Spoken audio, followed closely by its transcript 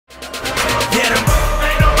get him.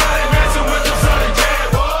 Ain't nobody messing with them Southern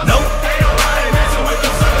Jaguars. Nope. Ain't nobody messing with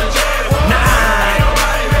them Southern Jaguars. Nah. Ain't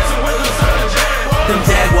nobody messing with them Southern Jaguars. Them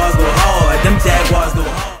Jaguars go hard. Them Jaguars go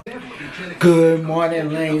hard. Good morning,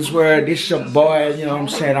 Lane's World. This your boy, you know what I'm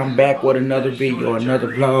saying? I'm back with another video, another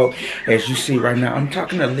vlog. As you see right now, I'm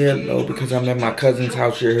talking a little low because I'm at my cousin's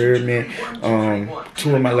house, you heard me.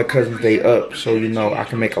 Two of my little cousins, they up, so you know, I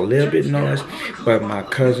can make a little bit of noise. But my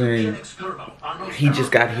cousin, he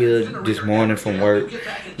just got here this morning from work, you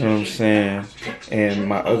know what I'm saying? And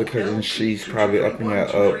my other cousin, she's probably up in there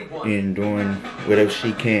up and doing whatever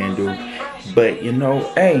she can do. But you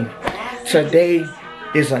know, hey, today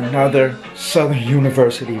is another Southern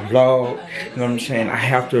University vlog. You know what I'm saying? I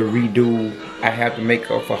have to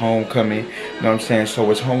make up for homecoming. You know what I'm saying?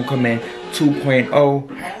 So it's homecoming 2.0.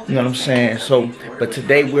 You know what I'm saying? So, but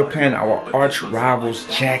today we're playing our arch rivals,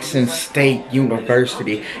 Jackson State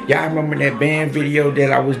University. Y'all remember that band video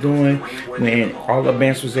that I was doing when all the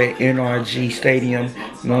bands was at NRG Stadium?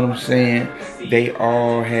 You know what I'm saying? They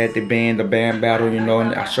all had the band battle, you know,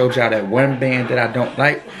 and I showed y'all that one band that I don't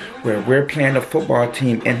like, where we're playing the football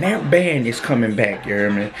team, and that band is coming back, you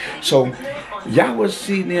hear me? So y'all will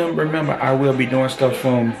see them. Remember, I will be doing stuff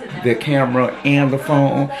from the camera and the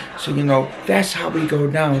phone, so you know, that's how we go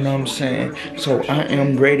down, you know what I'm saying? So I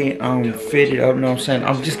am ready, I'm fitted up, you know what I'm saying?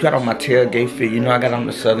 I've just got on my tailgate fit, you know, I got on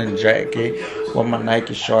the Southern jacket with my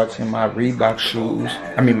Nike shorts and my Reebok shoes,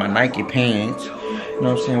 I mean my Nike pants, you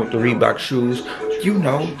know what I'm saying, with the Reebok shoes. You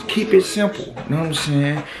know, keep it simple, you know what I'm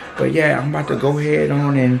saying? But yeah, I'm about to go ahead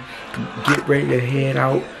on and get ready to head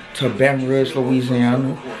out to Baton Rouge, Louisiana,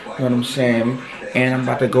 you know what I'm saying? And I'm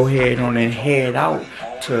about to go ahead on and head out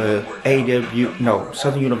to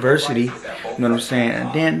Southern University, you know what I'm saying?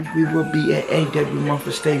 And then we will be at A.W.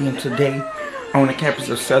 Mumford Stadium today on the campus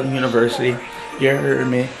of Southern University. You heard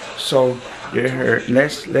me? So, you heard,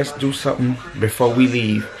 let's do something before we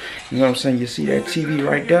leave. You know what I'm saying? You see that TV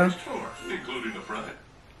right there?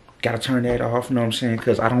 Gotta turn that off, you know what I'm saying?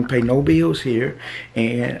 Because I don't pay no bills here,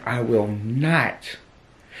 and I will not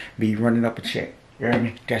be running up a check. You hear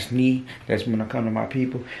me? That's me. That's when I come to my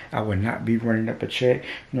people. I will not be running up a check.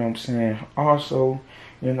 You know what I'm saying? Also,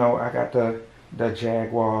 you know, I got the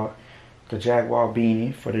Jaguar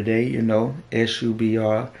beanie for the day, you know,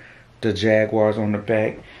 SUBR, the Jaguars on the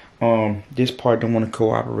back. This part don't want to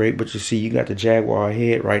cooperate, but you see, you got the Jaguar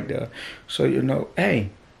head right there. So, you know,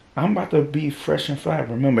 hey, I'm about to be fresh and fly.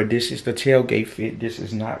 Remember, this is the tailgate fit. This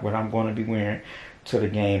is not what I'm going to be wearing to the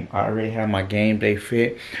game. I already have my game day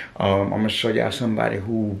fit. I'm going to show y'all somebody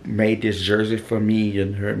who made this jersey for me.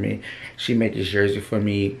 You heard me? She made this jersey for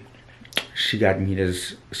me. She got me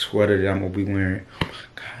this sweater that I'm going to be wearing.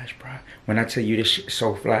 Gosh, bro. When I tell you this shit's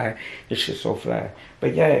so fly, this shit's so fly.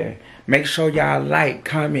 But yeah, make sure y'all like,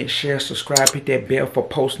 comment, share, subscribe, hit that bell for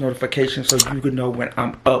post notifications so you can know when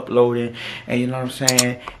I'm uploading. And you know what I'm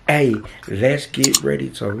saying? Hey, let's get ready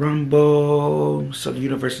to rumble. Southern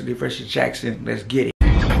University versus Jackson. Let's get it.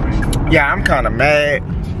 Yeah, I'm kind of mad.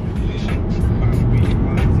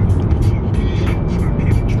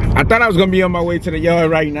 I thought I was going to be on my way to the yard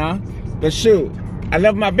right now. But shoot, I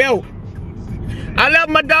left my belt. I left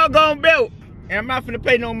my doggone belt. And I'm not finna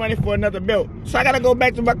pay no money for another belt. So I gotta go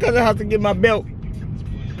back to my cousin's house to get my belt.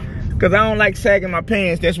 Cause I don't like sagging my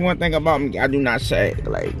pants. That's one thing about me. I do not sag.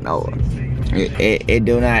 Like, no. It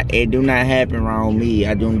do not happen around me.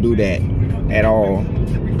 I don't do that at all.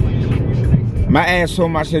 My ass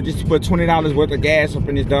told myself just to put $20 worth of gas up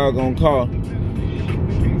in this doggone car.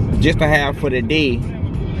 Just to have for the day.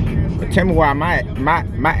 But tell me why my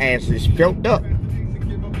ass is filled up.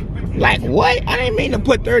 Like what? I didn't mean to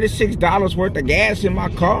put $36 worth of gas in my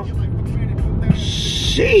car.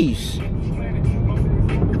 Jeez.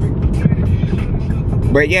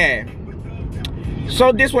 But yeah.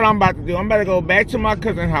 So this is what I'm about to do. I'm about to go back to my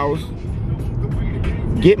cousin's house.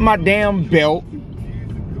 Get my damn belt.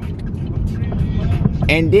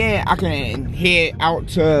 And then I can head out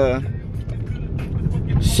to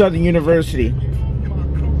Southern University.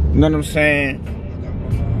 You know what I'm saying?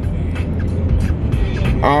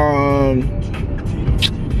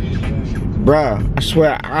 Bruh, I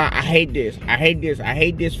swear, I hate this. I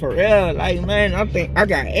hate this for real. Like, man, I think I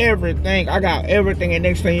got everything. And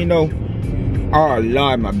next thing you know, oh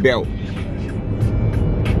Lord, my belt.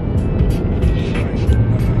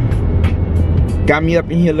 Got me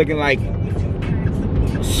up in here looking like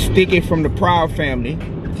Sticky from the Proud Family.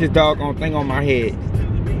 This doggone thing on my head.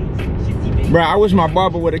 Bruh, I wish my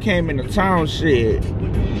barber would have came into town, shit.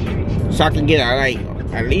 So I can get like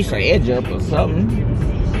at least an edge up or something.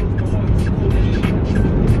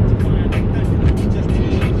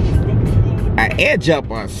 An edge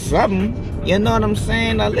up or something. You know what I'm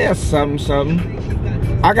saying? A little something.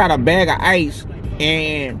 I got a bag of ice,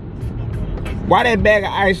 and why that bag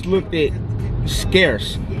of ice looked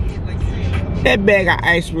scarce? That bag of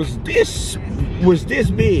ice was this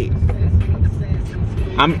big.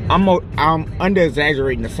 I'm under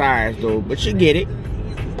exaggerating the size though, but you get it.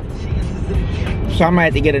 So I'm gonna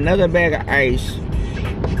have to get another bag of ice.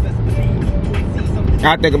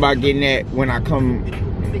 I think about getting that when I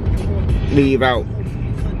leave out.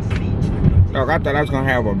 Look, I thought I was gonna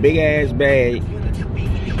have a big ass bag.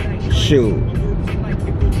 Shoot.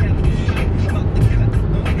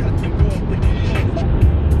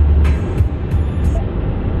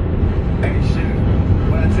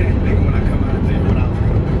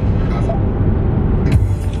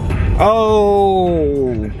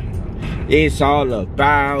 Oh, it's all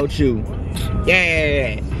about you.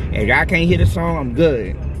 Yeah. If y'all can't hear the song, I'm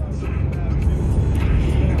good.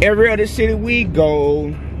 Every other city we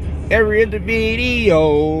go, every other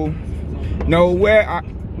video, no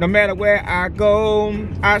matter where I go,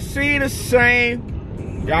 I see the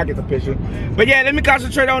same. Y'all get the picture. But yeah, let me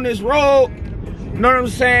concentrate on this road. Know what I'm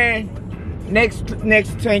saying? Next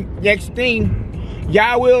thing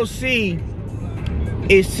y'all will see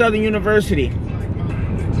is Southern University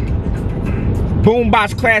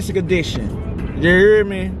Boombox Classic Edition. You hear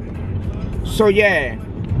me? So yeah,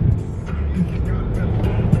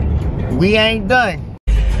 we ain't done.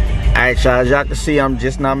 Alright, y'all, as y'all can see, I'm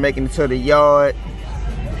just not making it to the yard.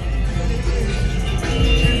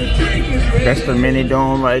 That's the mini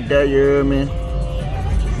dome right there, you hear me?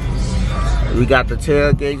 We got the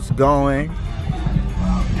tailgates going.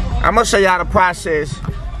 I'm gonna show y'all the process.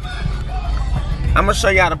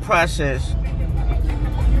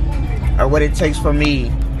 Of what it takes for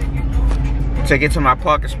me to get to my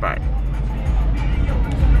parking spot.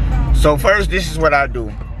 So first, this is what I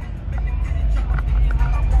do.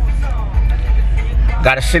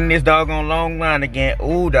 Gotta sit in this doggone long line again.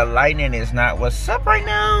 Ooh, the lightning is not what's up right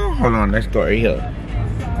now. Hold on, let's go right here.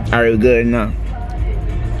 Alright, good enough.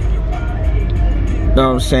 Know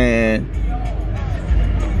what I'm saying?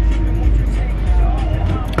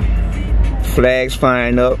 Flags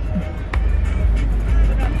flying up.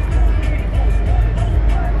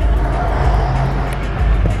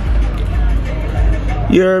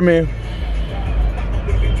 You heard me?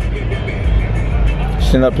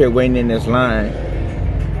 Sitting up here waiting in this line.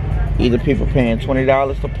 Either people paying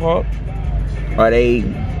 $20 to park, or they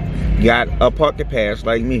got a parking pass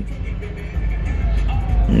like me.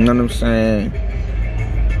 You know what I'm saying?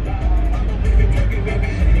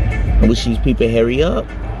 I wish these people hurry up,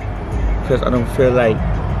 because I don't feel like...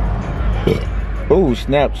 Oh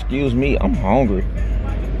snap, excuse me, I'm hungry.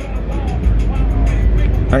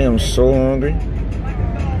 I am so hungry.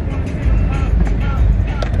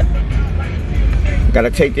 Gotta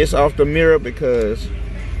take this off the mirror because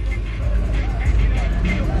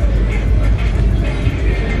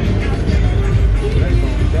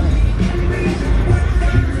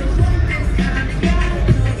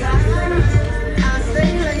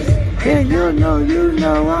yeah, you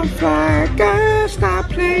know I'm fly. Girl, stop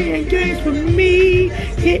playing games with me.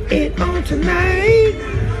 Get it on tonight.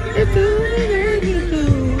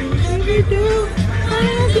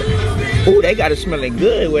 Ooh, they got it smelling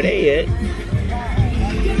good. Where they at?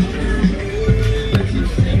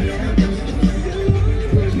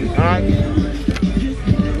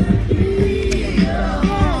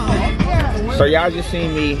 So y'all just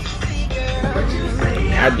seen me.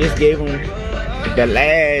 I just gave them the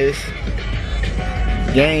last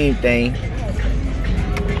game thing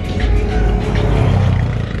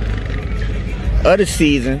of the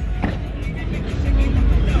season.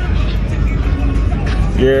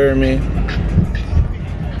 You hear me?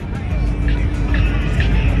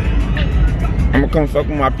 I'm gonna come fuck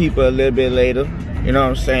with my people a little bit later. You know what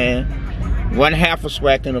I'm saying? 1/2 a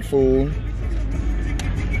swag in the food.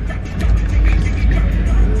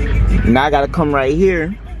 Now I gotta come right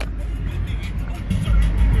here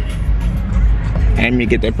and me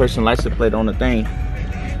get that person license plate on the thing.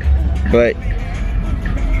 But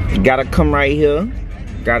gotta come right here.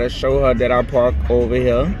 Gotta show her that I park over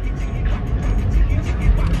here.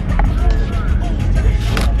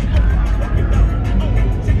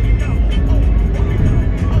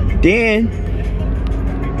 Then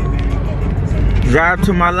drive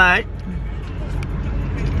to my lot,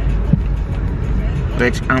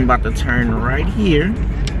 which I'm about to turn right here.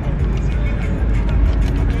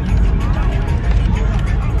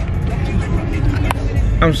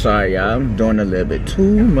 I'm sorry, y'all. I'm doing a little bit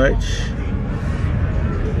too much.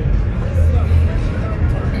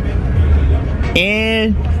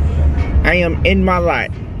 And I am in my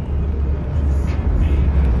lot.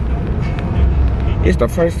 It's the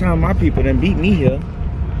first time my people done beat me here.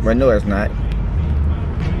 But no, it's not.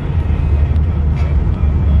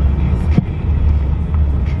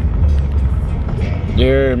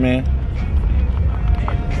 Yeah, man.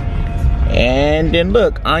 And then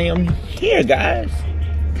look, I am here, guys.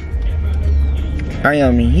 I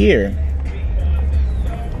am here.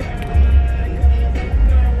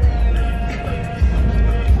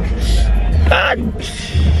 God,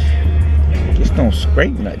 just don't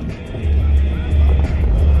scrape nothing.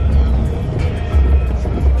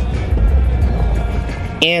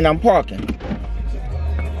 And I'm parking.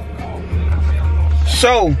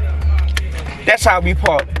 So that's how we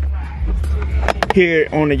park here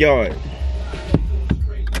on the yard.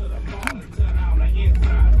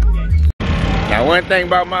 Now, one thing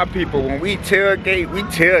about my people, when we tailgate,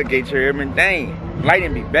 you hear me? Dang,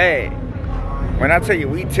 lighting be bad. When I tell you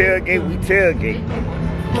we tailgate, we tailgate.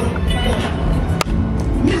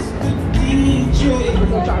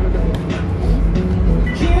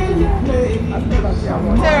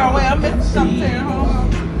 Tara, wait, I missed something, Tara.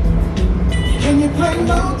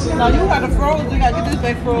 No, you got the frozen. You got to get this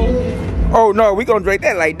back frozen. Oh no, we gonna drink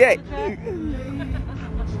that like that. Just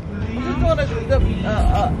throw the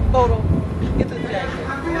photo. Get the jacket.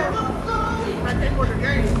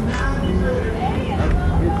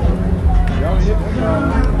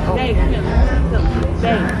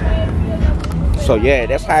 So yeah,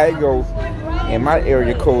 that's how it goes in my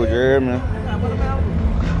area code, you hear me?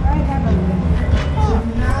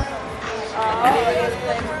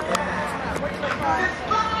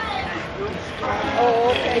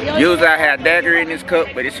 Usually I have dagger in this cup,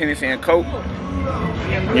 but it's Hennessy and Coke.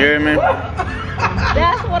 You hear me?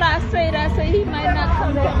 That's what I said. I said he might not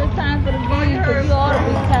come back this time for the game because you ought to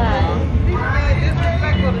be tired.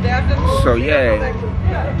 So yeah.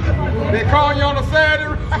 They call you on a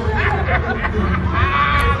Saturday.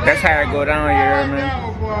 That's how it go down, you hear me?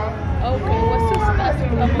 Okay, what's too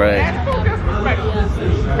special? Right.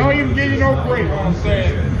 Don't even give you no break on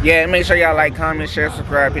Saturday. Yeah, make sure y'all like, comment, share,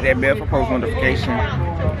 subscribe, hit that bell for post notification.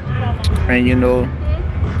 And you know,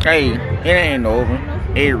 hey, it ain't over.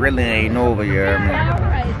 It really ain't over, you hear me?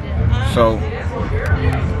 So,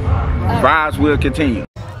 vibes will continue.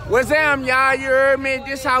 What's up, y'all? You heard me?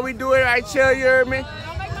 This how we do it right here, you heard me?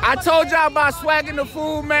 I told y'all about swagging the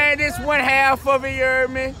food, man. This one half of it, you heard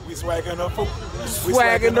me? We swagging the food.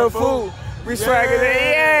 Swagging the food. We swagging it,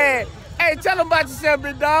 yeah. Hey, tell them about yourself,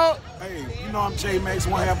 big dog. Hey, you know I'm J Max,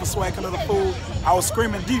 one half of swagging of the food. I was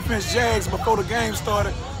screaming defense Jags before the game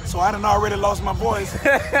started, so I done already lost my voice. You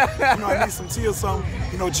know, I need some tea or something.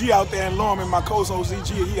 You know, G out there in Lorman, my co-host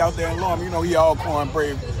G, he out there in Lorman. You know, he all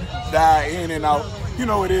cornbread, die in and out. You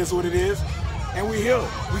know it is what it is. And we here.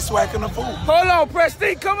 We swagging the food. Hold on,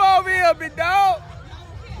 Prestige, come over here, big dog.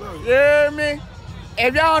 You hear me?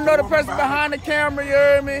 If y'all don't know the person behind the camera, you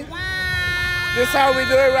hear me? This how we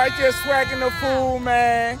do it right there, swagging the food,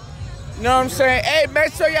 man. You know what I'm saying? Hey,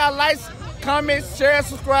 make sure y'all like, comment, share,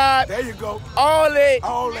 subscribe. There you go. All that.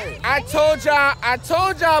 All that. I told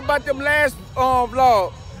y'all about them last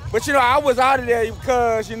vlog. But you know, I was out of there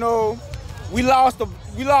because, you know, we lost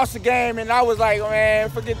the game and I was like, man,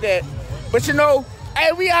 forget that. But you know,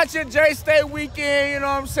 hey, we out here J State weekend, you know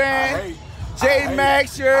what I'm saying? J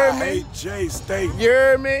Max, you heard me? I hate J State. You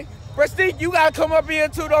heard me? Prestige, you gotta come up here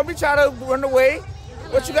too, don't be trying to run away.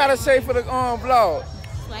 What you gotta say for the vlog?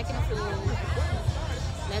 Swagging the food.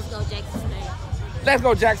 Let's go Jackson State. Let's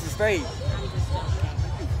go Jackson State. I'm just joking.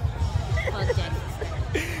 Fuck Jackson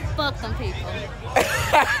State. Fuck them people.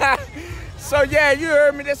 So yeah, you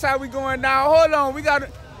heard me, that's how we going down. Hold on,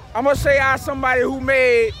 I'm gonna say out somebody who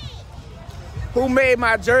made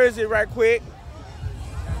my jersey right quick.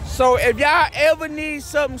 So if y'all ever need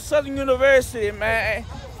something Southern University, man,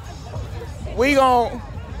 we gonna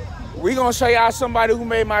show y'all somebody who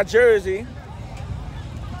made my jersey.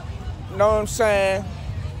 Know what I'm saying?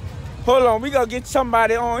 Hold on, we gonna get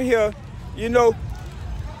somebody on here, you know.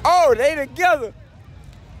 Oh, they together.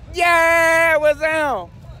 Yeah, what's down?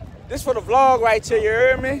 This for the vlog right here, you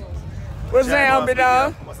heard me? What's down, big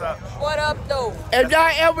dog? What's up? What up, though? If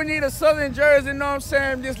y'all ever need a Southern jersey, know what I'm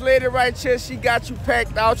saying? This lady right here, she got you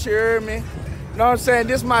packed out, you heard me? Know what I'm saying?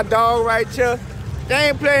 This my dog right here. They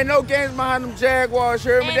ain't playing no games behind them Jaguars,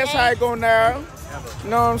 you heard me? That's how it go now.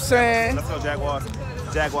 Know what I'm saying? Let's go Jaguars.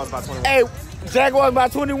 Jaguars by 21. Hey, Jaguars by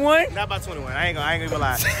 21? Not by 21. I ain't gonna even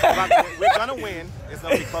lie. We're gonna win. It's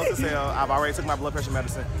gonna be close as hell. I've already took my blood pressure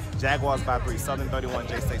medicine. Jaguars by 3. Southern 31,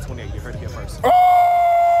 J State 28. You heard it here first. Oh!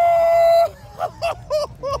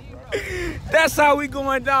 That's how we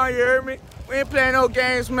going down, you heard me? We ain't playing no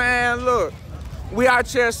games, man. Look, we out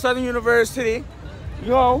here at Southern University. You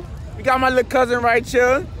know, we got my little cousin right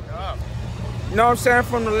here. You know what I'm saying?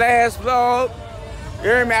 From the last vlog. You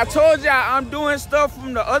hear me? I told y'all I'm doing stuff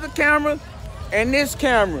from the other camera and this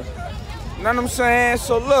camera. You know what I'm saying?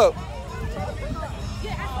 So look,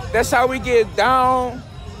 that's how we get down.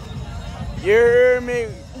 You hear me?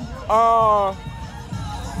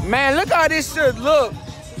 Man, look how this shit look.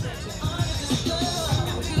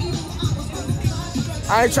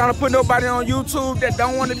 I ain't trying to put nobody on YouTube that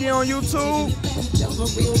don't want to be on YouTube.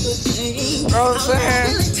 You know what I'm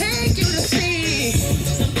saying?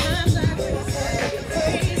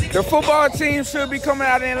 The football team should be coming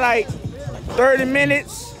out in like 30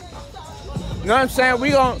 minutes. You know what I'm saying? We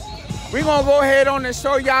gonna go ahead on and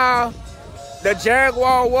show y'all the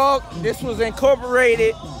Jaguar walk. This was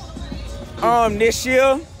incorporated this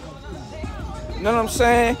year. You know what I'm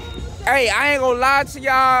saying? Hey, I ain't gonna lie to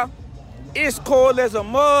y'all. It's cold as a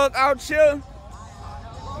mug out here.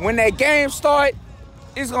 When that game start,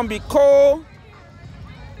 it's gonna be cold.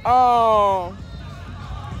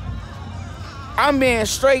 I'm being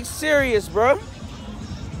straight serious, bro.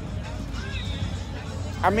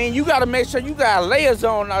 I mean, you gotta make sure you got layers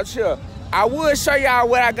on out here. I would show y'all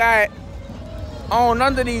what I got on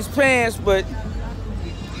under these pants, but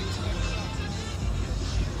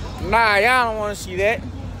nah, y'all don't wanna see that.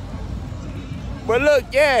 But look,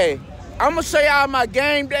 yeah, I'm gonna show y'all my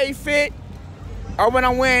game day fit, or when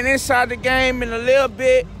I'm wearing inside the game in a little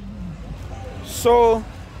bit. So,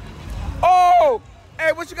 oh,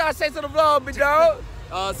 hey, what you gotta say to the vlog, big dog?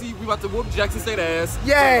 See, we about to whoop Jackson State ass.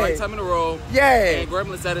 Yeah. Right time in a row. Yeah. And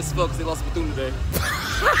Gremlin sad as fuck because they lost Bethune today.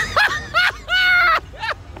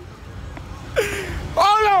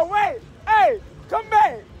 Hold on, wait. Hey, come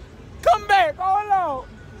back. Come back. Hold on.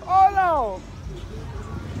 Hold on.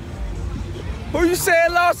 Who you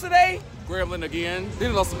said lost today? Gremlin again. Then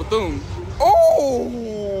they lost to Bethune. Ooh.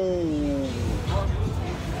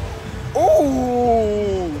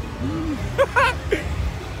 Ooh.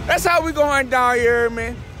 That's how we going down here,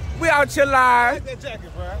 man. We out here live. I like that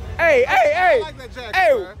jacket, bro. Hey, I like that jacket,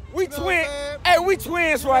 hey, bro. we You know twin. what I'm saying? Hey, we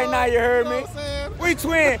twins right now. You heard You know me? what I'm saying? We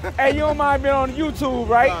twin. Hey, you don't mind being on YouTube,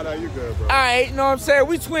 right? No, you good, bro. All right, you know what I'm saying?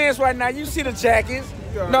 We twins right now. You see the jackets.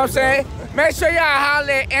 You know what I'm saying? Make sure y'all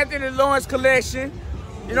holler at Anthony Lawrence Collection.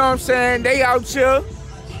 You know what I'm saying? They out here.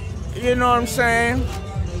 You know what I'm saying?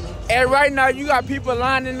 And right now, you got people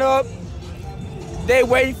lining up. They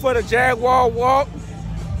waiting for the Jaguar walk.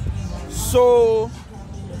 So,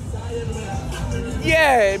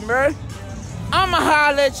 yeah, man. I'ma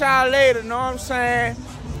holler at y'all later, know what I'm saying?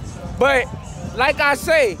 But, like I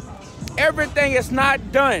say, everything is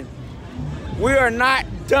not done. We are not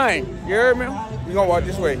done. You heard me? We gonna walk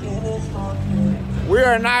this way. We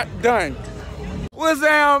are not done. What's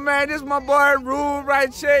down, man? This is my boy Rube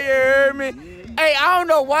right here, you heard me? Hey, I don't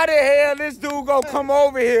know why the hell this dude gonna come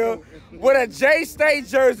over here with a J-State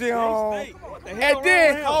jersey on. And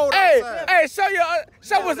then, hey,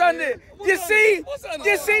 show what's under. You see,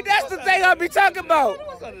 that's the thing I be talking about.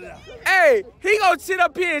 Hey, he gonna sit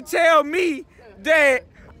up here and tell me that,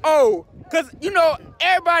 oh, cause you know,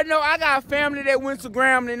 everybody know I got a family that went to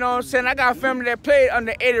Grambling, you know what I'm saying? I got a family that played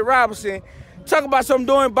under Eddie Robinson. Talk about something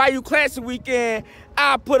doing BIG Classic weekend.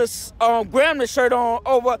 I put a Grambling shirt on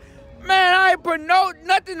over. Man, I ain't put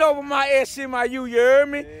nothing over my SMIU, you heard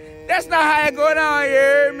me? That's not how it go down, you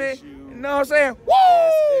heard me? You know what I'm saying? Woo!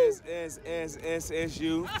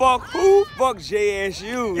 SSSU. Fuck who? Fuck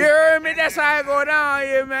JSU. You heard me? That's how it go down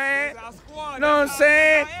here, man. You know what I'm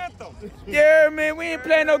saying? You heard me? We ain't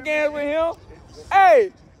playing no games with him.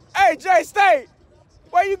 Hey, J-State,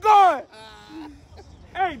 where you going?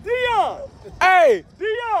 Hey, Dion. Hey,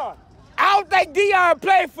 Dion. I don't think Dion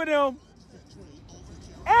played for them.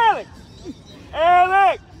 Alex.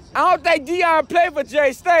 I don't think Dion played for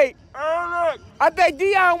J-State. I think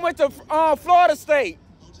Dion went to Florida State.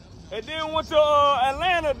 And then went to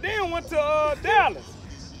Atlanta, then went to Dallas.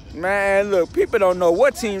 Man, look, people don't know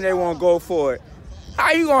what team they want to go for it.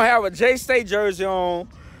 How you gonna have a J-State jersey on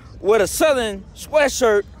with a Southern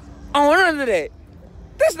sweatshirt on under that?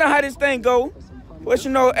 That's not how this thing go. But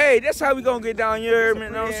you know, hey, that's how we gonna get down here, man, you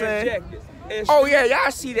know what I'm saying? Oh yeah, y'all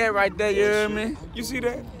see that right there, you hear me? You see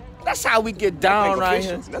that? That's how we get down right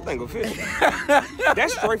here. That thing official.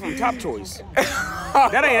 That's straight from Top Choice.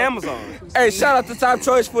 That ain't Amazon. Hey, shout out to Top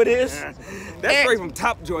Choice for this. That's straight from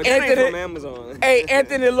Top Choice. That ain't from Amazon. Hey,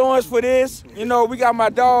 Anthony Lawrence for this. You know, we got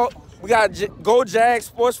my dog. We got Go Jag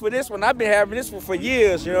Sports for this one. I've been having this one for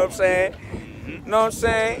years, you know what I'm saying? You know what I'm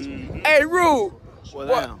saying? Hey, Rube.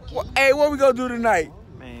 Hey, what we gonna do tonight?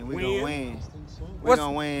 Man, we gonna win. We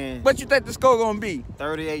gonna win. What you think the score gonna be?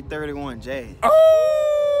 38-31, Jay. Oh!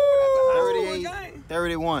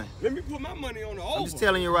 31. Let me put my money on the over. I'm just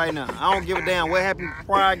telling you right now. I don't give a damn what happened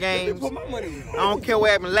prior games. Let me put my money on. I don't care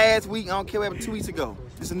what happened last week. I don't care what happened 2 weeks ago.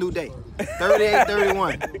 It's a new day.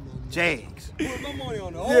 38-31. Jags. Put my money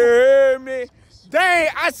on the over. You heard me? Dang,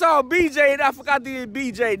 I saw BJ and I forgot to get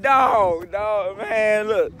BJ. Dog, man,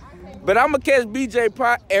 look. But I'm going to catch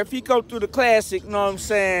BJ if he come through the Classic, you know what I'm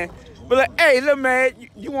saying? But like, hey, look, man,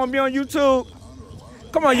 you want to be on YouTube?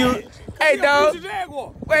 Come on, you. Hey, dog.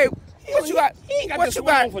 Wait, what you got? He ain't got What this you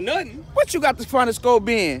got for nothing. What you got the front of scope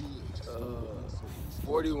being?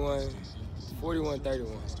 41-31.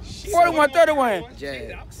 41-31.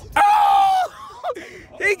 Jags. Oh!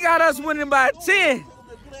 He got us winning by 10. You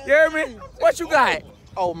hear me? What you got?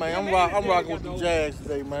 Oh, man, I'm rocking with the Jags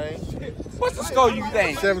today, man. What's the score you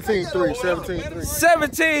think? 17-3,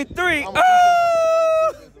 17-3. 17-3.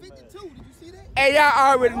 Oh! Hey, y'all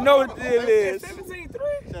already know what the deal is.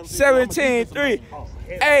 17-3.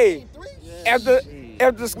 Hey, if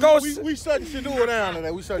the score... We shutting Shadua down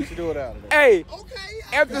today. Hey,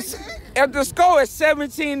 if the score is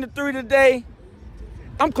 17-3 today,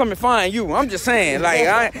 I'm coming to find you. I'm just saying, like,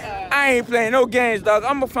 I ain't playing no games, dog.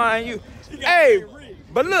 I'm gonna find you. Hey,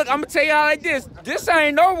 but look, I'm gonna tell y'all like this. This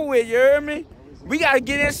ain't over with, you hear me? We gotta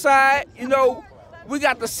get inside, you know. We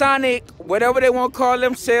got the Sonic, whatever they want to call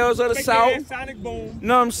themselves, of the South. Sonic Boom.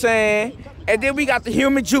 Know what I'm saying? And then we got the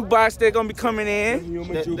human jukebox they're gonna be coming in.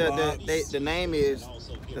 The name is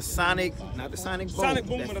the Sonic, not the Sonic Boom. Sonic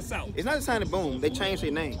Boom of the South. It's not the Sonic Boom. They changed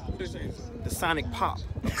their name. The Sonic Pop.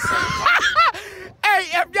 Hey,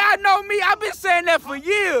 if y'all know me, I've been saying that for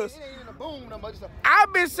years.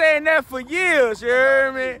 I've been saying that for years, you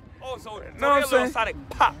hear me? Oh, so know what I'm saying? Sonic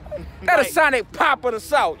Pop. That's a Sonic Pop of the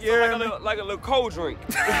South, you hear me? Like a little cold drink.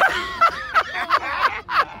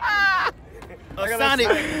 A Sonic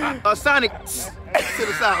to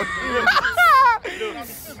the South.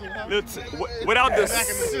 Without the.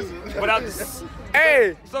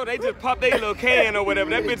 Hey. So they just pop their little can or whatever.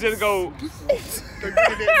 That bitch just go.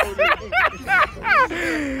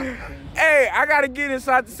 Hey, I gotta get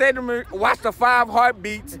inside the stadium and watch the 5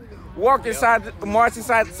 heartbeats. March inside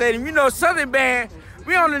the stadium. You know, Southern Band,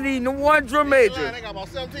 we only need one drum major. They got about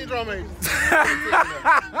 17 drum majors. They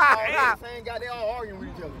all arguing with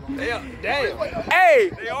each other. Damn. Hey,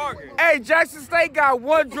 They arguing. hey, Jackson State got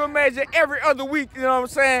one drum major every other week, you know what I'm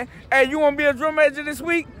saying? Hey, you wanna be a drum major this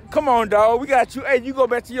week? Come on, dog, we got you. Hey, you go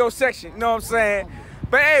back to your section, you know what I'm saying?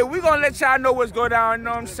 But hey, we gonna let y'all know what's going down, you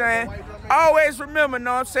know what I'm saying? Always remember, you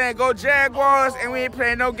know what I'm saying? Go Jaguars, and we ain't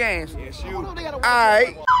playing no games. Yes, you. All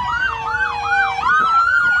right.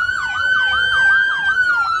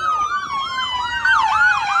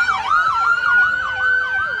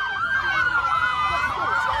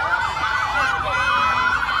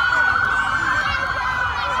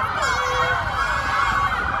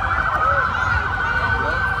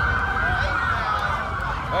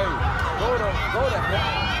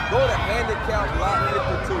 Go to handicap lot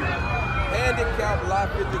 52. Handicap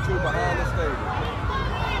lot 52 behind the stadium.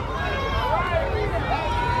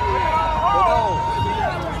 Hold on.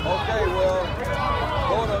 Okay, well,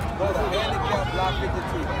 go to handicap lot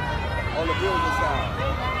 52 on the building side.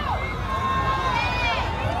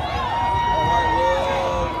 All right,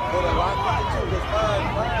 well, go to lot 52. Just find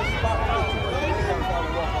spot 52 and handicap side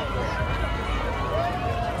and walk up there.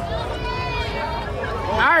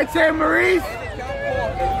 All right, Tay Maurice.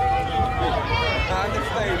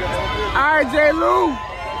 All right, J. Lou. All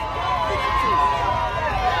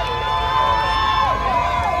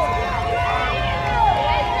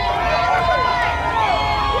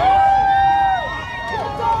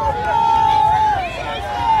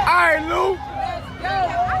right, Lou.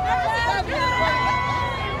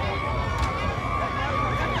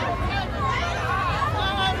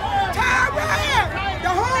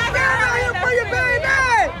 The whole family out here for you, baby.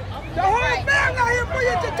 The whole family out here for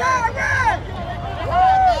you,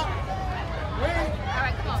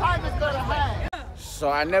 So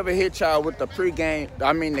I never hit y'all with the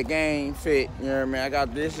the game fit, you know what I mean? I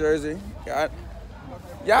got this jersey.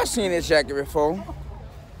 Y'all seen this jacket before.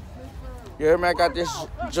 You hear me? I got this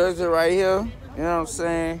jersey right here, you know what I'm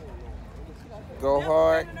saying? Go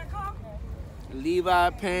hard. Levi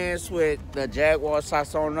pants with the Jaguar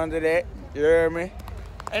socks on under that, you hear me?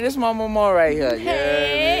 And this my mama right here, you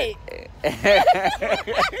hear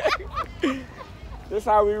me? This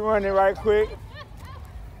how we run it right quick.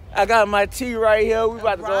 I got my tea right here. We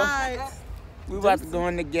about to go. We about to go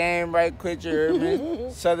in the game right quick, you hear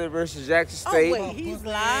me? Southern versus Jackson State. Oh wait, he's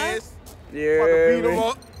live.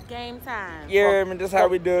 Yeah. Game time. Yeah, man, that's how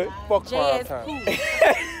we do it. Fuck prime time.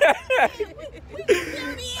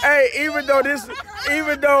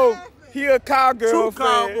 He a cowgirl True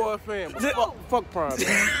fan. cowboy fan. But fuck prom.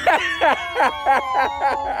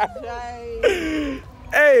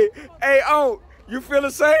 Hey, you feel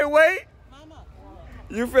the same way?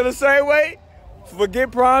 You feel the same way?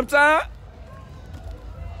 Forget prime time?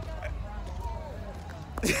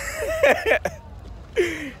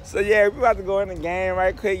 So yeah, we about to go in the game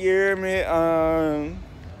right quick, you hear me?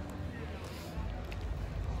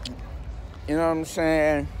 You know what I'm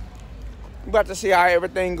saying? We about to see how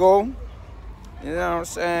everything go. You know what I'm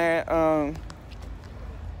saying?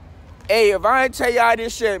 Hey, if I ain't tell y'all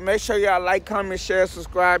this shit, make sure y'all like, comment, share,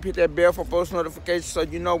 subscribe, hit that bell for post notifications so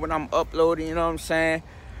you know when I'm uploading, you know what I'm saying?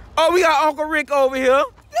 Oh, we got Uncle Rick over here.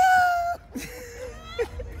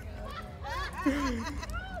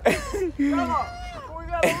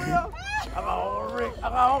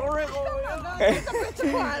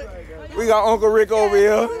 We got Uncle Rick over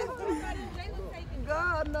here.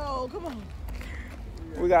 God, no, come on.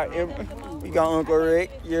 We got Uncle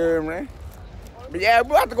Rick, you hear me? But yeah,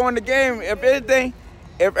 we have to go in the game. If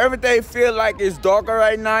everything feel like it's darker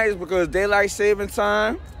right now, it's because daylight saving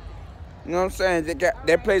time. You know what I'm saying?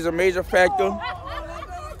 That plays a major factor.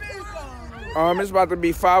 It's about to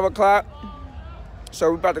be 5 o'clock.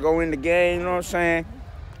 So we about to go in the game, you know what I'm saying?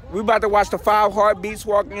 We about to watch the 5 Heartbeats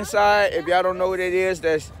walk inside. If y'all don't know what it is,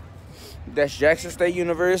 that's Jackson State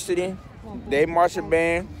University. They marching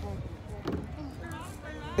band.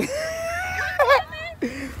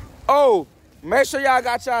 Oh, make sure y'all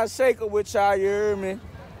got y'all shaker with y'all, you hear me? You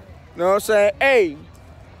know what I'm saying? Hey. You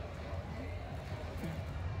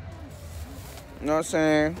know what I'm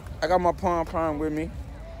saying? I got my pom-pom with me.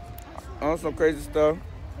 On some crazy stuff.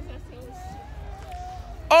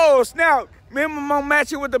 Oh, snap. Me and my mom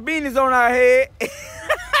matching with the beanies on our head.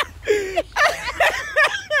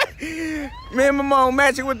 Me and my mom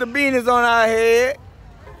matching with the beanies on our head.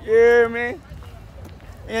 You hear me?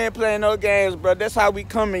 We ain't playing no games, bro. That's how we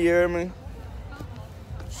coming, you hear me?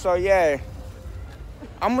 So, yeah.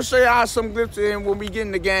 I'm going to show y'all some glimpses when we get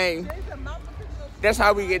in the game. That's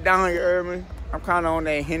how we get down, you hear me? I'm kind of on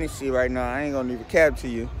that Hennessy right now. I ain't going to leave a cap to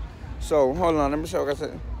you. So, hold on. Let me show you what I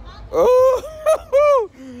said. Oh!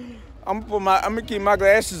 I'm gonna keep my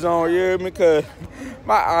glasses on, you hear me? Because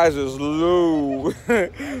my eyes is low.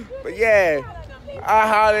 But yeah, I'll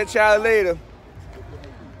holler at y'all later.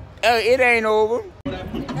 It ain't over.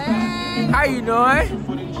 How you doing?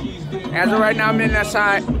 As of right now, I'm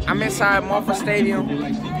inside Mumford Stadium.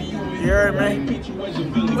 You heard me?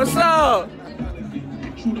 What's up?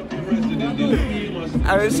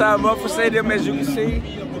 I'm inside Mumford Stadium, as you can see.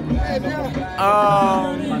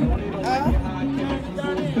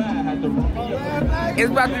 It's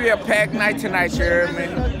about to be a packed night tonight, you heard me? You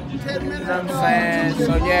know what I'm saying?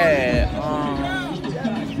 So yeah,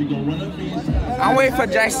 I'm waiting for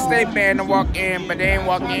Jackson State band to walk in, but they ain't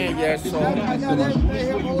walked in yet, so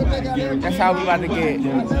that's how we about to get.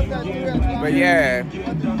 But yeah,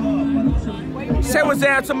 say what's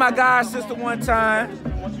down to my god sister one time.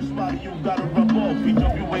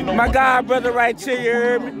 My god brother right here, you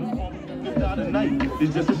heard me?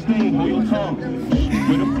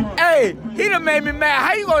 Hey, he done made me mad.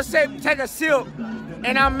 How you gonna say take a sip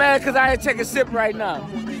and I'm mad because I ain't take a sip right now?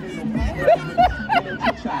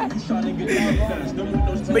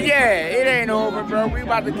 But yeah, it ain't over, bro. We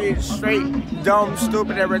about to get straight dumb,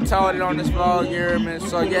 stupid, and retarded on this vlog, you hear me?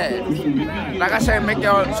 So yeah, like I said, make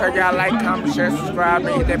sure y'all like, comment, share, subscribe,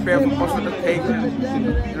 and hit that bell for post notifications.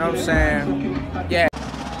 You know what I'm saying? Yeah.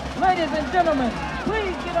 Ladies and gentlemen,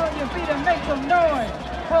 please get on your feet and make some noise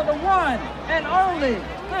for the one and only,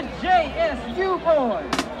 the JSU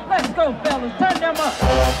boys. Let's go, fellas. Turn them up.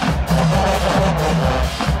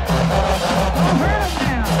 You heard them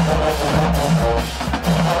now.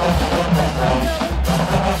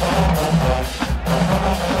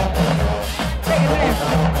 Take it there.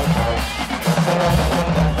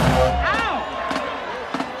 Ow!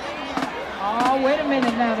 Oh, wait a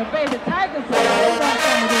minute now. The baby Tigers are on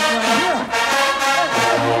some of this right here. Let's go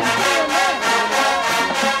ahead and see them there.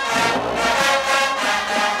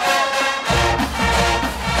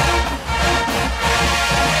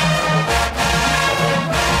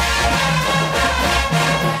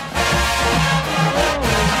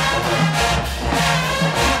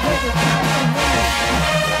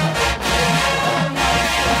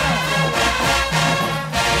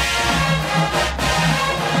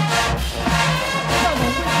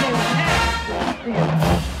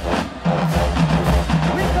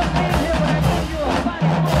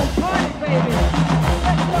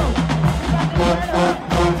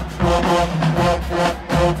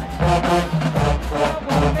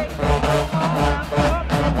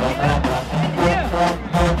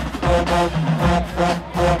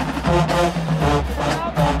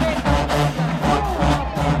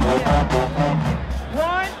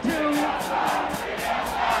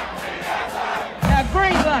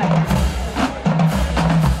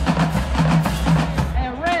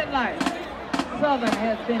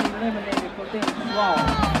 been eliminated for being small.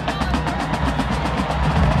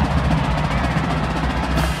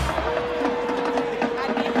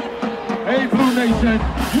 Hey, Blue Nation,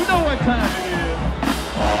 you know what time it is.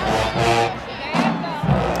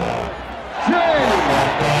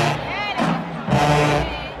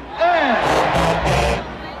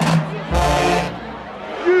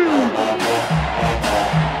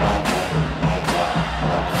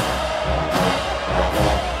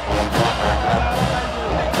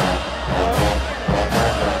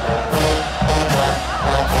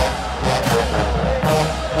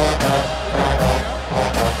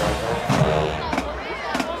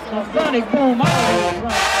 Sonic Boom, I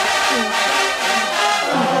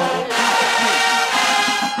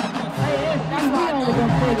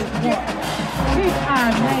keep our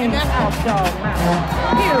names out y'all mouth.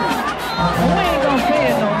 Period. We ain't gonna say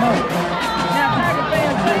it no more. Now, Tiger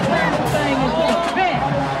fans, let's turn this thing into a bet.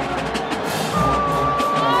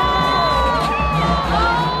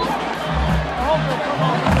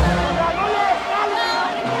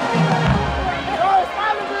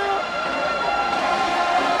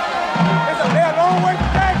 They're a long way to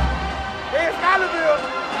take. They're in Skylerville.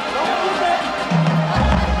 Don't do that.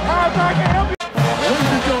 Hard time can't help you.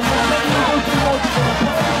 Ladies and gentlemen, let me introduce you all to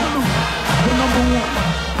the number one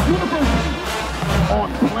university on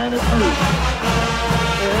planet Earth.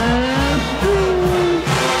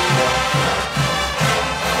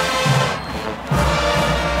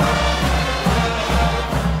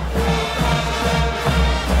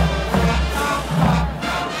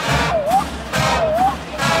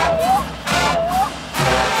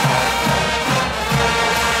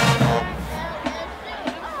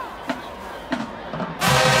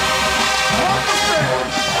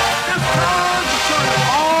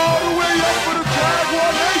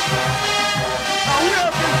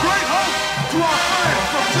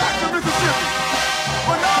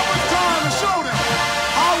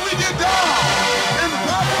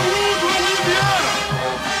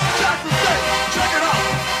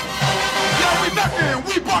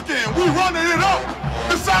 And we running it up.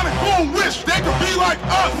 The Sonic Boom wish they could be like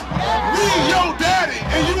us. We your daddy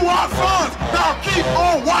and you our sons. Now keep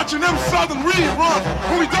on watching them Southern reruns.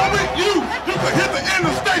 When we done with you, you can hit the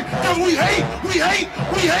interstate. Cause we hate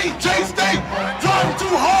J-State. Driving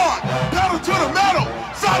too hard, pedal to the metal.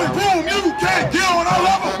 Sonic Boom, you can't get on our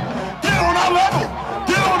level. Get on our level.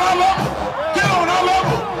 Get on our level. Get on our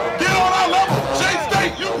level. Get on our level.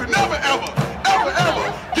 J-State, you can never ever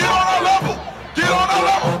get on our level. Get on our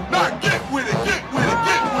level. Now get with it, get with it,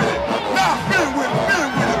 get with it. Now spin with it,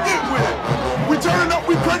 get with it. We turning up,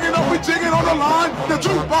 we cranking up, we jigging on the line. The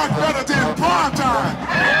jukebox better than prime time.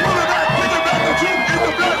 Pull it back, pick it back, the juke in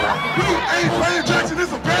the back. We ain't playing Jackson,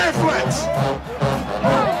 it's a band flex.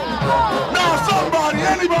 Now somebody,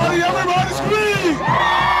 anybody, everybody scream.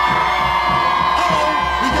 Uh-oh,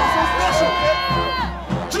 we got some special.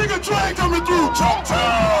 Jigga train coming through, chop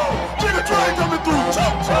chop. Jigga train coming through,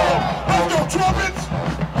 chop chop. Let's go trumpets.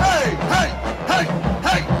 Hey, hey, hey,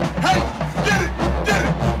 hey, hey. Get it, get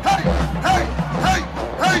it. Hey, hey, hey,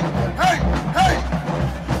 hey, hey, hey.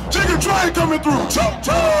 Jigga train coming through, chop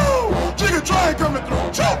chop. Jigga train coming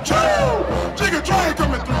through, chop chop. Jigga train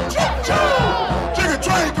coming through, chop chop. Jigga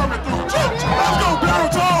train coming through, chop chop. Let's go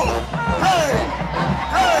baritone. Hey,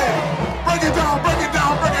 hey. Break it down, break it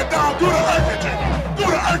down, break it down. Do the erkin jerky. Do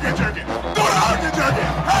the erkin jerky. Do the erkin jerky.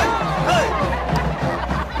 Hey, hey.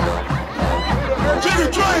 Jigga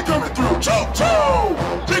train coming through, choo choo.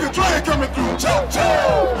 Jigga train coming through, choo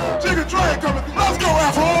choo. Jigga train coming through. Let's go,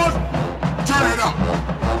 Afros. Turn it up,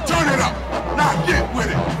 turn it up. Now get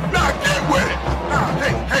with it, now get with it. Now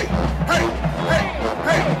hey, hey, hey, hey,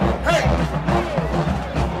 hey, hey.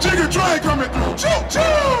 Jigga train coming through, choo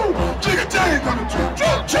choo. Jigga train coming through,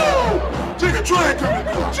 choo choo. Jigga train coming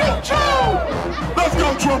through, choo choo. Let's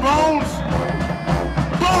go, trombones.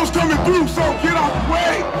 Bones coming through, so get out the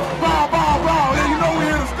way. Bow, bow, bow, yeah, you know we're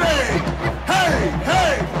here to stay. Hey,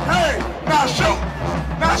 hey, hey, now shoot.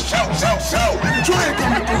 Now shoot, shoot, shoot. Jigga train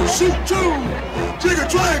coming through, shoot, choo. Jigga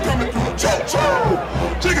train coming through, choo, choo.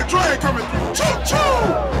 Jigga train coming through, choo, choo.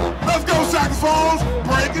 Let's go, saxophones,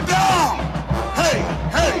 break it down. Hey,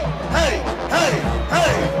 hey, hey, hey,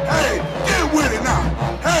 hey, hey. Get with it now.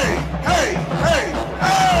 Hey, hey, hey,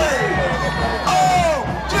 hey. Oh,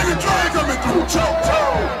 Jigga train coming through, choo,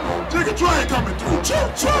 choo. Jigga train coming through, choo,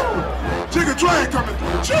 choo. Jigga train coming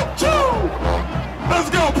through, choo, choo. Let's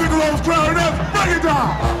go, Piccolo's clarinets, break it down.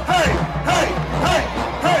 Hey, hey, hey,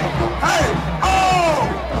 hey, hey. Oh,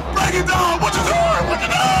 break it down. What you doing? What you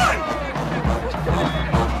doing?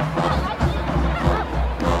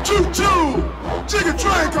 Choo, choo. Jigga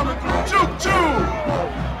train coming through, choo, choo.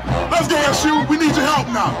 Let's go, SU. We need your help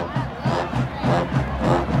now.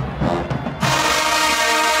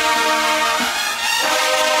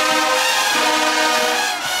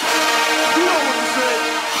 You know what to say.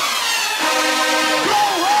 Go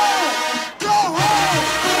home! Go home!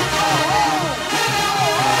 Go home!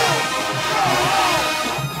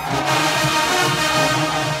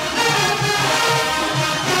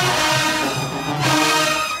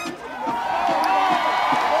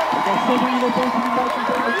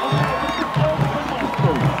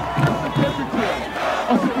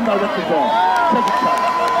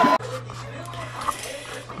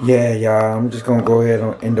 Yeah, y'all, I'm just gonna go ahead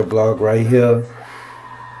and end the vlog right here.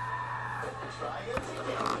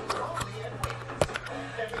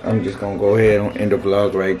 I'm just gonna go ahead and end the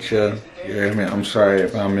vlog right here. You hear me? I'm sorry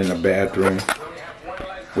if I'm in the bathroom,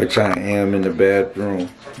 which I am in the bathroom.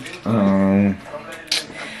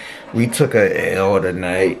 We took a L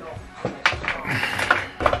tonight.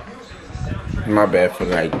 My bad for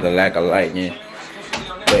like the lack of lighting.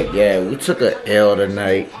 But yeah, we took a L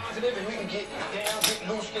tonight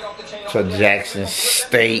to Jackson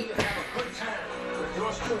State.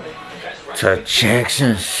 To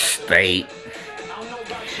Jackson State.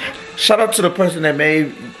 Shout out to the person that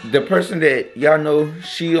made, the person that y'all know,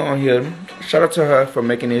 she on here. Shout out to her for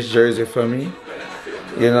making this jersey for me.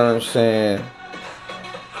 You know what I'm saying?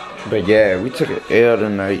 But yeah, we took an L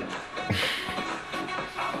tonight.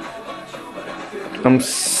 I'm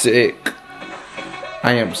sick.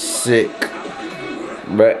 I am sick.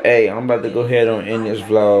 But hey, I'm about to go ahead and end this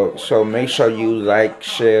vlog. So make sure you like,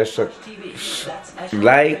 share,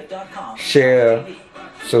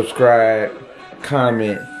 subscribe,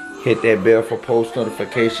 comment, hit that bell for post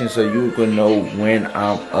notifications so you can know when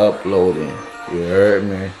I'm uploading. You heard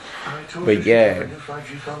me? But yeah.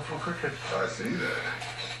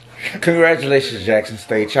 Congratulations, Jackson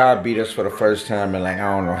State. Y'all beat us for the first time in like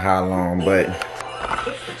I don't know how long, but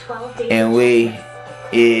and we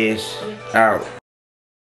is out.